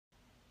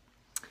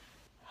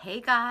Hey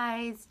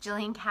guys,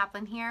 Jillian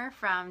Kaplan here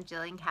from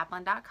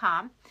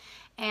JillianKaplan.com,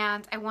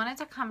 and I wanted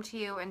to come to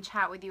you and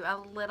chat with you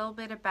a little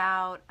bit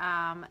about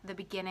the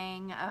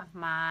beginning of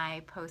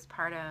my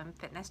postpartum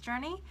fitness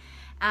journey.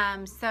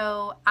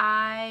 So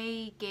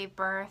I gave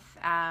birth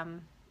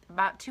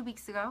about 2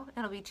 weeks ago.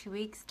 It'll be 2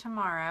 weeks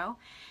tomorrow,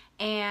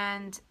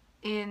 and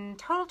in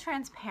total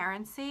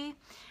transparency,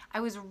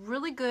 I was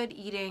really good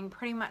eating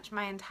pretty much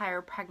my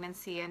entire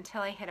pregnancy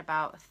until I hit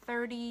about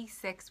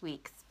 36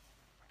 weeks.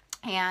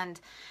 And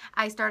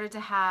I started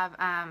to have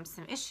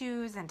some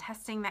issues and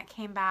testing that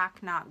came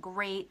back not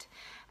great.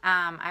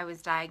 I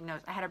was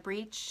diagnosed, I had a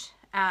breech,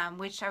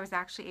 which I was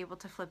actually able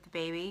to flip the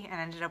baby and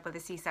ended up with a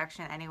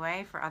C-section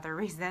anyway for other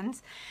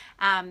reasons.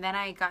 Then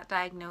I got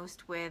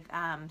diagnosed with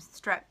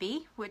strep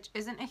B, which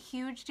isn't a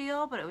huge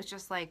deal, but it was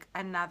just like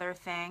another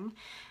thing.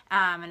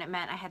 And it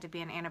meant I had to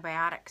be on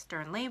antibiotics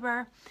during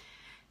labor.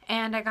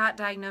 And I got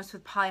diagnosed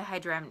with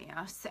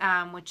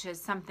polyhydramnios, which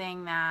is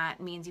something that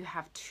means you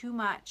have too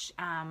much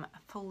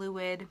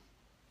fluid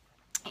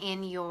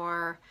in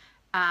your,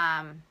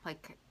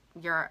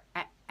 your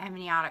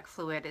amniotic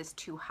fluid is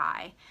too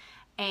high.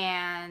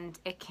 And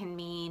it can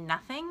mean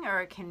nothing,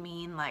 or it can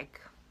mean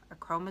like a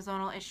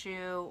chromosomal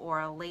issue or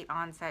a late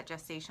onset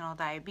gestational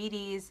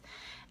diabetes.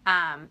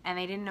 And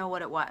they didn't know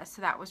what it was,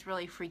 so that was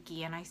really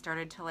freaky, and I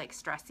started to like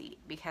stress eat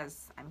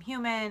because I'm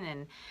human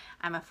and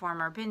I'm a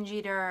former binge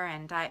eater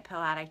and diet pill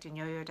addict and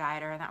yo-yo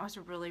dieter, and that was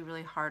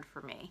really hard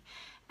for me.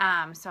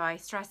 So I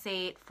stress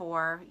ate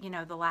for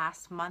the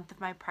last month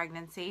of my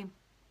pregnancy,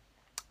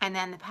 and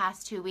then the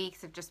past 2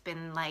 weeks have just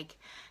been like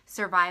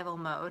survival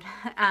mode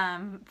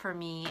for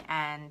me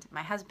and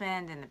my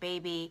husband and the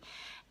baby.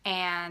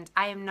 And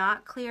I am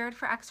not cleared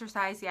for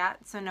exercise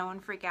yet, so no one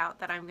freak out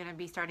that I'm going to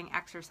be starting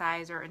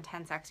exercise or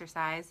intense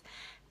exercise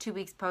 2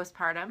 weeks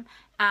postpartum.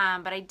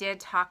 But I did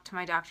talk to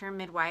my doctor and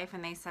midwife,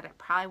 and they said it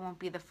probably won't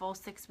be the full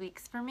 6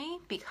 weeks for me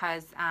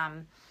because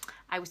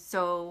I was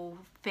so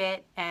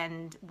fit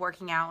and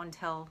working out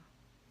until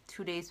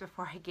 2 days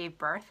before I gave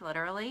birth,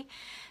 literally.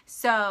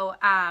 So,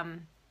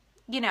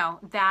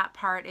 that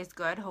part is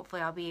good.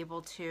 Hopefully I'll be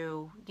able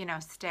to,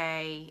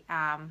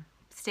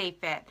 stay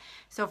fit.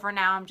 So for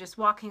now, I'm just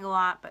walking a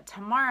lot, but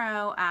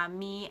tomorrow,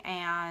 me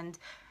and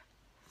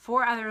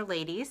 4 other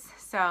ladies,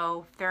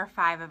 so there are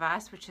 5 of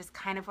us, which is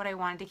kind of what I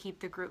wanted to keep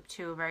the group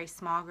to, a very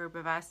small group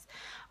of us,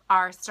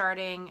 are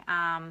starting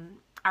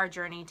our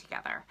journey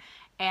together.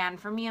 And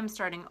for me, I'm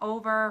starting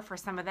over. For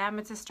some of them,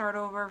 it's a start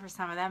over. For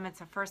some of them,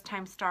 it's a first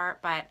time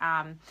start. But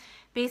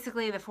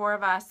basically, the 4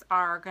 of us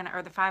are going to,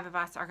 or the 5 of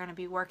us are going to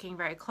be working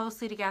very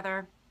closely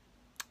together,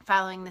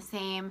 following the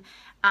same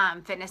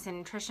fitness and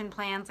nutrition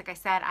plans. Like I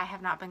said, I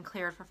have not been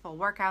cleared for full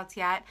workouts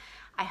yet.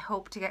 I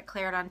hope to get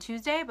cleared on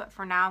Tuesday, but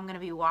for now I'm going to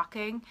be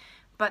walking.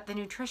 But the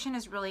nutrition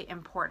is really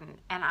important,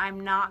 and I'm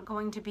not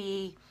going to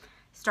be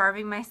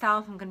starving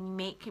myself. I'm going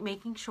to be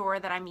making sure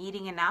that I'm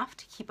eating enough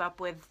to keep up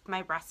with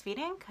my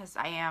breastfeeding, because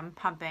I am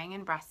pumping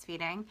and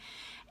breastfeeding.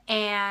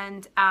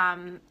 And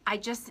I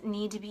just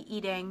need to be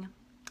eating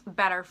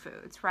better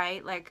foods,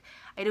 right? Like,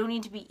 I don't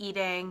need to be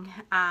eating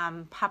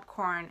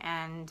popcorn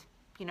and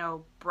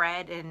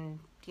bread and,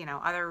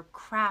 other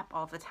crap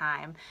all the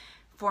time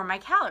for my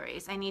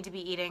calories. I need to be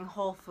eating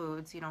whole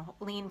foods,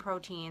 lean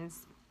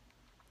proteins,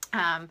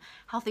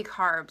 healthy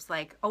carbs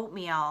like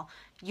oatmeal,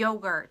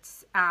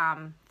 yogurts,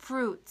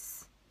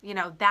 fruits,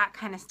 that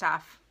kind of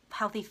stuff,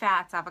 healthy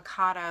fats,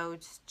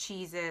 avocados,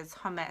 cheeses,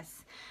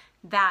 hummus,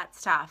 that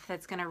stuff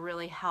that's going to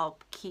really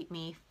help keep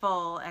me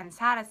full and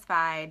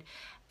satisfied.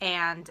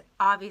 And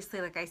obviously,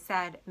 like I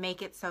said,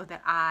 make it so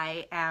that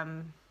I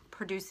am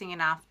producing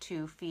enough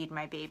to feed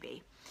my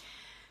baby.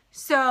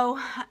 So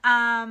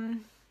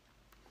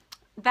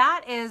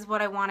that is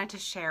what I wanted to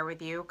share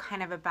with you,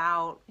 kind of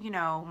about,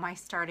 my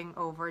starting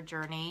over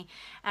journey.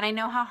 And I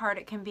know how hard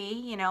it can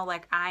be,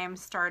 like I am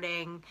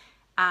starting,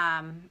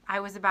 I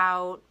was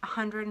about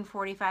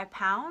 145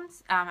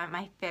 pounds at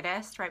my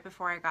fittest right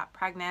before I got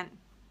pregnant.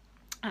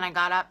 And I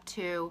got up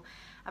to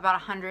about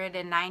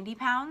 190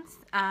 pounds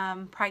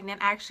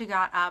pregnant. I actually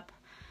got up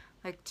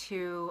like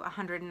to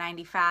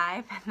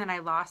 195, and then I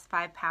lost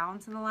 5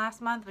 pounds in the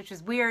last month, which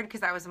is weird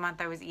because that was a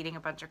month I was eating a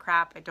bunch of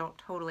crap. I don't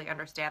totally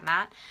understand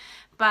that.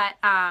 But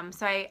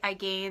so I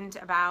gained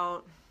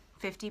about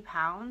 50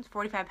 pounds,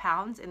 45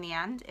 pounds in the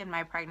end in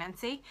my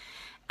pregnancy.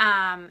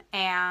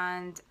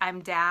 And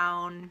I'm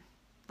down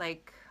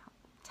like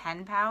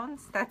 10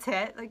 pounds. That's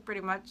it, like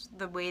pretty much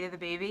the weight of the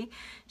baby.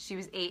 She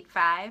was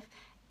 8'5".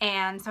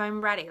 And so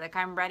I'm ready, like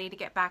I'm ready to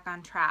get back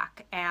on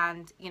track.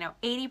 And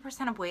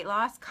 80% of weight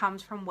loss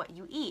comes from what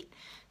you eat.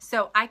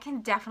 So I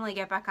can definitely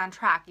get back on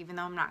track, even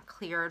though I'm not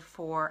cleared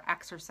for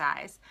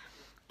exercise.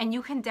 And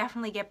you can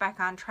definitely get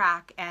back on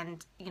track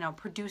and,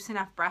 produce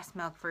enough breast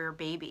milk for your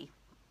baby.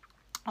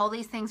 All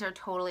these things are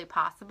totally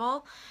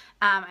possible.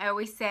 I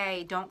always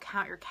say, don't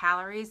count your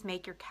calories,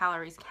 make your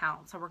calories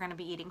count. So we're going to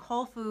be eating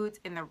whole foods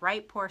in the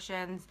right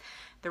portions,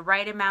 the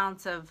right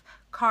amounts of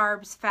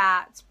carbs,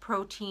 fats,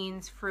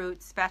 proteins,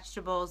 fruits,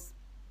 vegetables,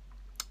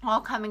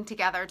 all coming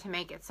together to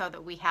make it so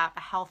that we have a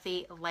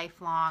healthy,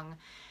 lifelong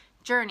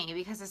journey,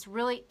 because this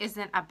really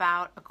isn't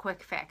about a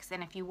quick fix.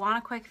 And if you want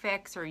a quick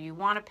fix, or you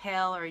want a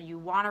pill, or you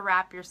want to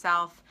wrap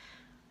yourself,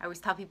 I always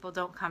tell people,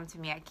 don't come to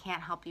me. I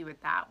can't help you with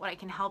that. What I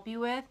can help you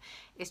with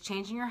is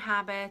changing your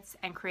habits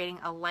and creating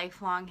a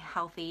lifelong,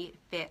 healthy,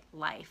 fit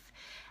life.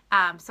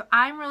 So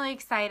I'm really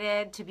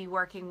excited to be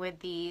working with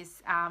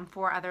these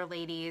 4 other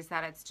ladies,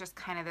 that it's just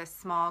kind of this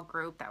small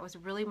group. That was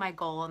really my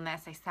goal in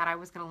this. I said I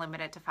was going to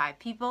limit it to 5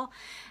 people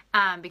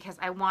because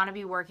I want to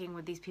be working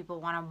with these people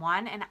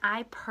one-on-one, and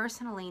I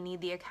personally need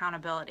the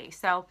accountability.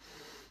 So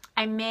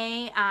I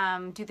may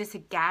do this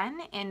again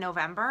in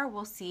November.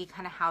 We'll see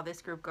kind of how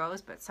this group goes,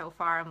 but so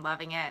far I'm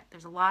loving it.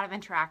 There's a lot of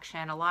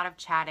interaction, a lot of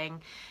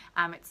chatting.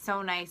 It's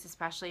so nice,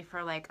 especially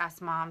for like us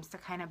moms, to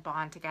kind of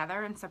bond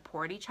together and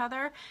support each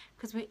other,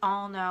 because we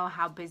all know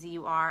how busy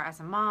you are as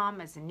a mom,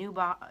 as a new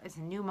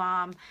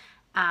mom.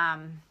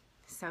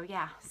 So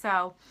yeah,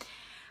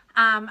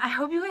 I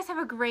hope you guys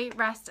have a great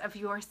rest of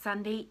your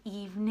Sunday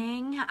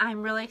evening.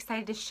 I'm really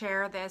excited to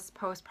share this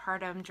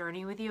postpartum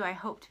journey with you. I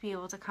hope to be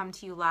able to come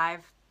to you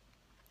live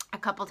a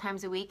couple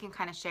times a week and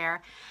kind of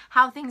share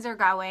how things are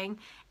going.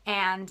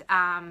 And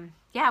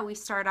yeah, we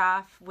start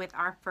off with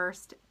our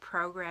first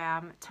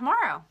program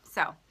tomorrow.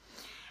 So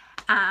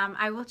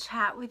I will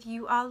chat with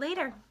you all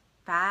later.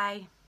 Bye.